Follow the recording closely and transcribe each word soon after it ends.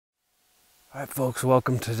Alright folks,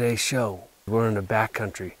 welcome to today's show. We're in the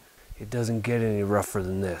backcountry. It doesn't get any rougher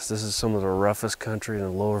than this. This is some of the roughest country in the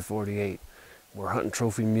lower 48. We're hunting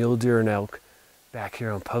trophy mule deer and elk back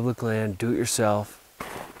here on public land, do it yourself.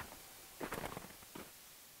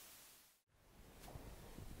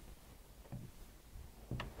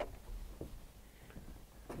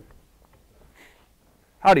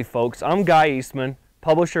 Howdy folks, I'm Guy Eastman,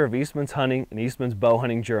 publisher of Eastmans Hunting and Eastmans Bow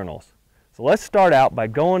Hunting Journals. So let's start out by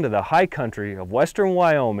going to the high country of western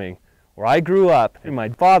Wyoming, where I grew up and my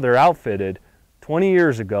father outfitted 20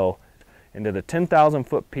 years ago into the 10,000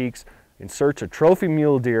 foot peaks in search of trophy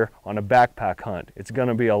mule deer on a backpack hunt. It's going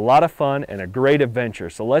to be a lot of fun and a great adventure.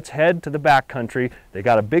 So let's head to the backcountry. They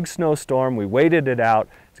got a big snowstorm. We waited it out.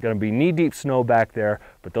 It's going to be knee-deep snow back there,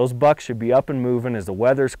 but those bucks should be up and moving as the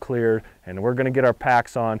weather's cleared, and we're going to get our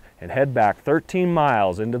packs on and head back 13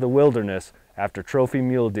 miles into the wilderness after trophy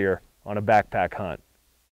mule deer on a backpack hunt.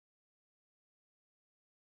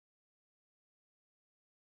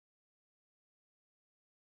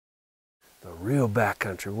 The real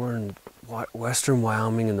backcountry. We're in western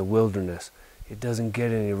Wyoming in the wilderness. It doesn't get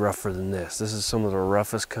any rougher than this. This is some of the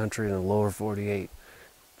roughest country in the lower 48.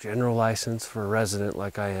 General license for a resident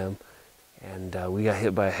like I am, and we got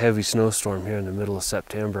hit by a heavy snowstorm here in the middle of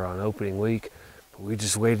September on opening week. But we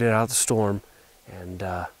just waited out the storm and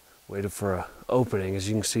waited for an opening. As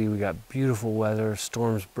you can see, we got beautiful weather.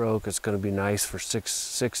 Storms broke. It's going to be nice for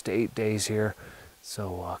six to 8 days here.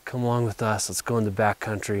 So come along with us. Let's go in the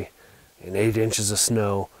backcountry in 8 inches of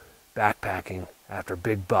snow, backpacking after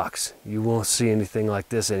big bucks. You won't see anything like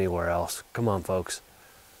this anywhere else. Come on, folks.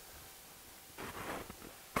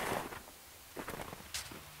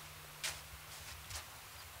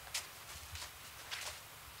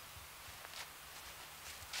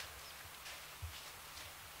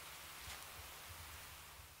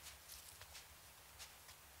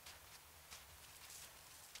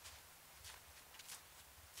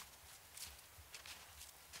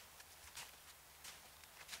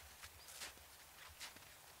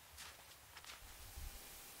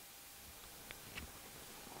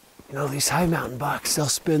 You know, these high mountain bucks, they'll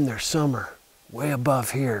spend their summer way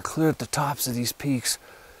above here, clear at the tops of these peaks,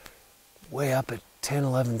 way up at 10,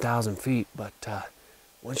 11,000 feet. But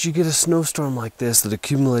once you get a snowstorm like this that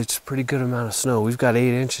accumulates a pretty good amount of snow, we've got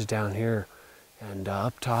 8 inches down here, and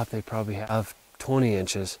up top they probably have 20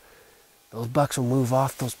 inches. Those bucks will move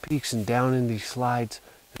off those peaks and down in these slides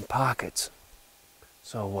and pockets.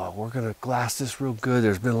 So we're gonna glass this real good.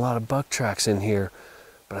 There's been a lot of buck tracks in here,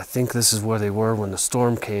 but I think this is where they were when the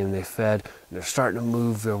storm came. They fed, and they're starting to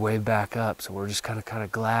move their way back up. So we're just kind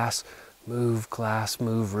of glass, move,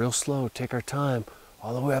 real slow. Take our time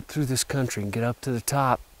all the way up through this country and get up to the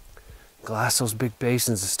top. Glass those big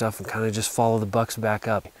basins and stuff and kind of just follow the bucks back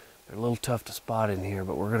up. They're a little tough to spot in here,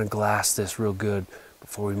 but we're gonna glass this real good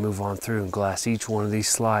before we move on through and glass each one of these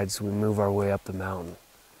slides as we move our way up the mountain.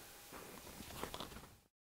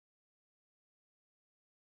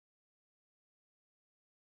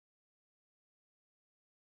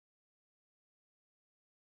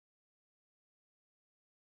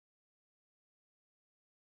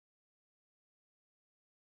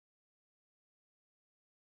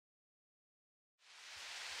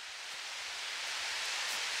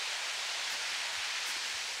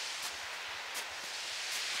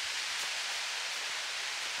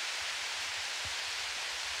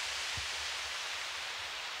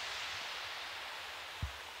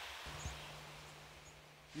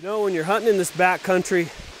 You know, when you're hunting in this backcountry,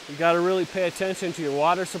 you got to really pay attention to your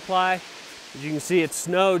water supply. As you can see, it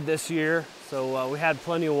snowed this year, so we had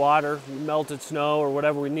plenty of water. We melted snow or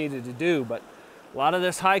whatever we needed to do, but a lot of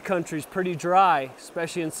this high country is pretty dry,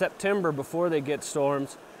 especially in September before they get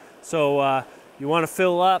storms. So you want to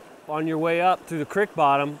fill up on your way up through the creek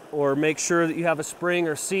bottom, or make sure that you have a spring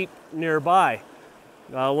or seep nearby.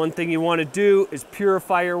 One thing you want to do is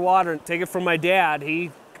purify your water. Take it from my dad. He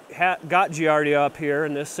got Giardia up here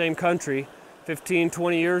in this same country 15,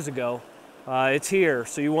 20 years ago. It's here,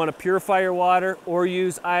 so you want to purify your water or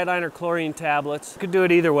use iodine or chlorine tablets. You could do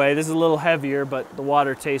it either way. This is a little heavier, but the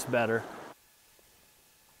water tastes better.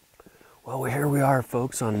 Well, here we are,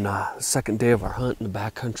 folks, on the second day of our hunt in the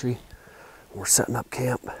backcountry. We're setting up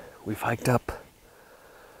camp. We've hiked up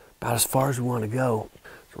about as far as we want to go.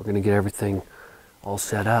 So we're going to get everything all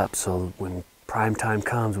set up so when prime time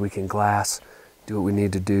comes, we can glass, do what we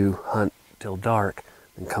need to do, hunt till dark,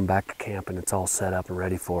 and come back to camp and it's all set up and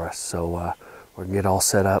ready for us. So we're gonna get all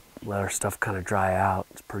set up, let our stuff kind of dry out.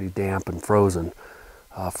 It's pretty damp and frozen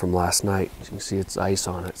from last night. As you can see, it's ice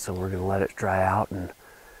on it, so we're gonna let it dry out and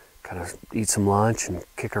kind of eat some lunch and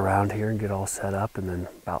kick around here and get all set up, and then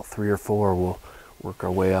about 3 or 4 we'll work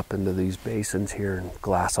our way up into these basins here and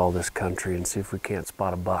glass all this country and see if we can't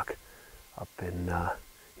spot a buck up in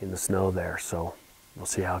the snow there. So we'll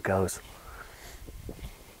see how it goes.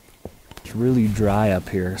 It's really dry up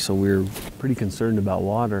here, so we were pretty concerned about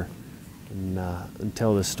water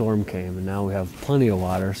until the storm came, and now we have plenty of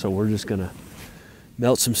water. So we're just gonna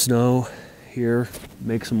melt some snow here,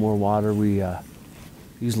 make some more water. We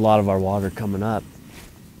used a lot of our water coming up,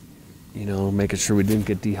 you know, making sure we didn't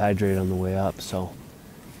get dehydrated on the way up. So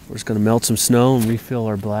we're just gonna melt some snow and refill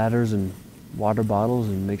our bladders and water bottles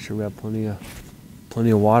and make sure we have plenty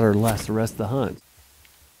of water to last the rest of the hunt.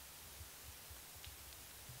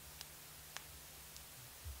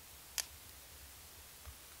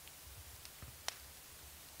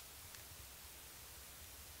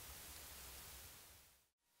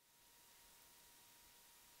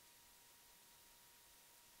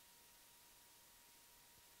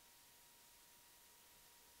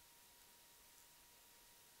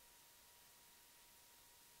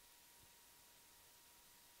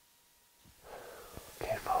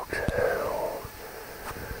 Okay, folks,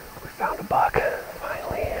 we found a buck,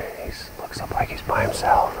 finally. He looks up like he's by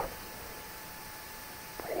himself.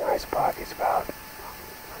 Pretty nice buck. He's about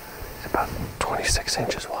 26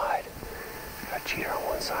 inches wide. He's got a cheater on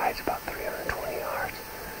one side. It's about 320 yards.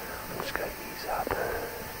 I'm just going to ease up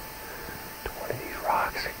to one of these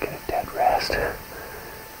rocks and get a dead rest. Get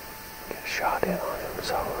a shot in on him.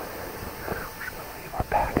 So we're just going to leave our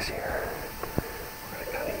packs here. We're going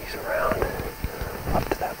to kind of ease around up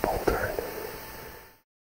to that boulder.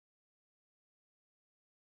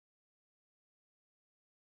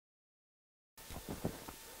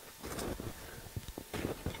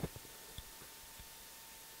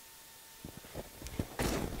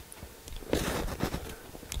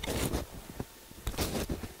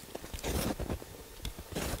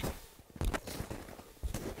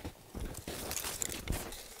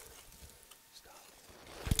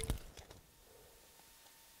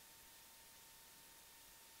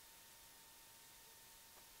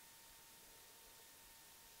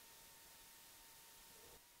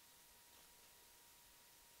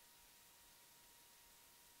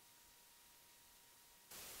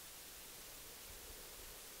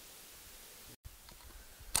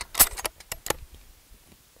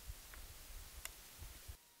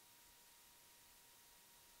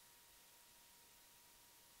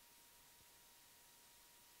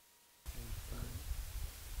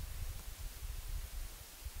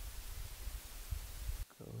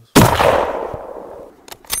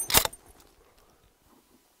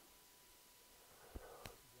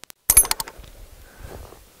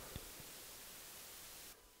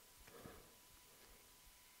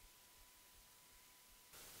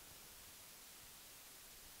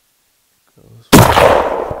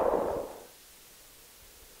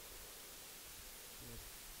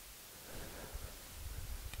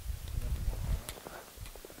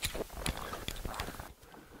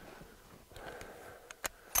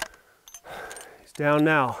 He's down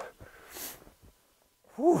now.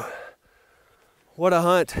 Whew. What a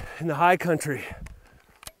hunt in the high country.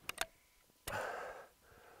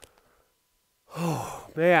 Oh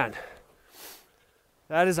man,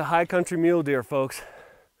 that is a high country mule deer, folks.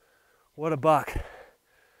 What a buck.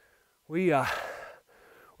 We're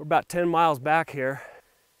about 10 miles back here,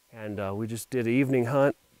 and we just did an evening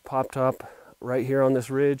hunt, popped up right here on this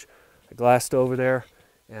ridge. I glassed over there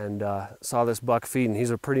and saw this buck feeding.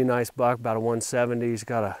 He's a pretty nice buck, about a 170. He's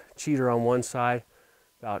got a cheater on one side,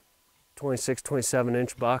 about 26, 27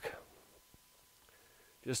 inch buck.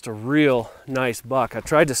 Just a real nice buck. I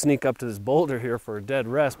tried to sneak up to this boulder here for a dead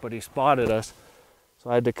rest, but he spotted us.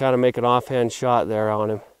 So I had to kind of make an offhand shot there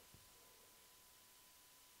on him.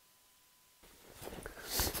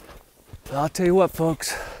 I'll tell you what,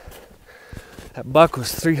 folks, that buck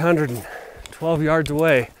was 312 yards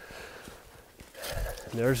away.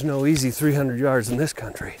 There's no easy 300 yards in this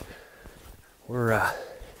country. We're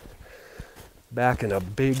back in a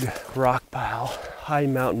big rock pile, high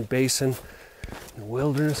mountain basin in the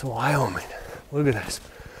wilderness of Wyoming. Look at this.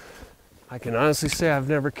 I can honestly say I've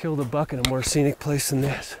never killed a buck in a more scenic place than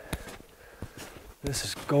this. This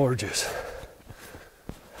is gorgeous.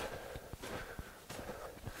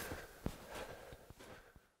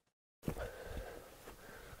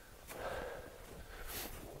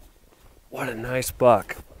 What a nice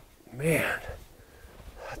buck. Man,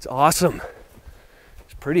 that's awesome.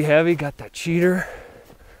 It's pretty heavy, got that cheater.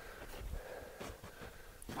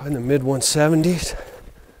 Probably in the mid 170s.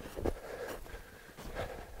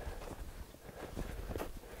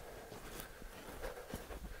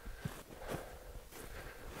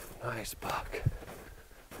 Nice buck.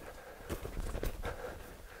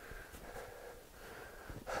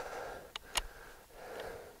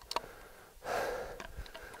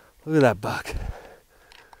 Look at that buck.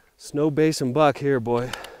 Snow basin buck here,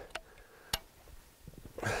 boy.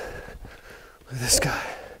 Look at this guy.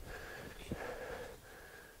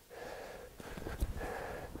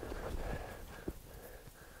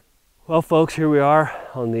 Well, folks, here we are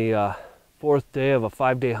on the 4th day of a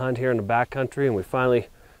 5-day hunt here in the backcountry, and we finally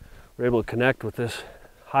were able to connect with this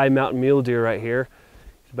high mountain mule deer right here.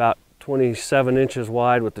 He's about 27 inches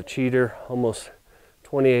wide with the cheater, almost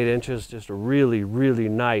 28 inches. Just a really, really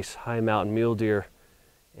nice high mountain mule deer,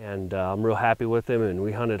 and I'm real happy with him. And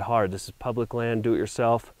we hunted hard. This is public land, do it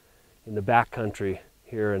yourself, in the backcountry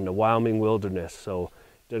here in the Wyoming wilderness. So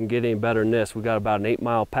it doesn't get any better than this. We got about an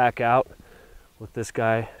 8-mile pack out with this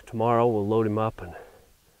guy. Tomorrow we'll load him up and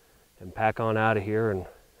pack on out of here, and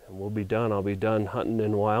we'll be done. I'll be done hunting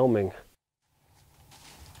in Wyoming.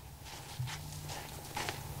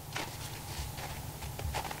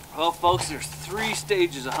 Well, folks, there's 3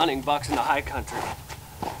 stages of hunting bucks in the high country.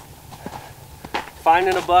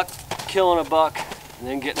 Finding a buck, killing a buck, and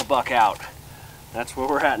then getting a buck out. That's where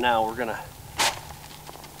we're at now. We're gonna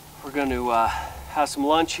have some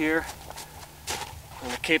lunch here. I'm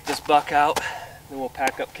gonna cape this buck out, then we'll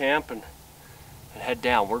pack up camp and head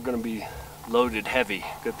down. We're gonna be loaded heavy.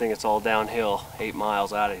 Good thing it's all downhill, 8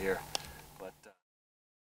 miles out of here.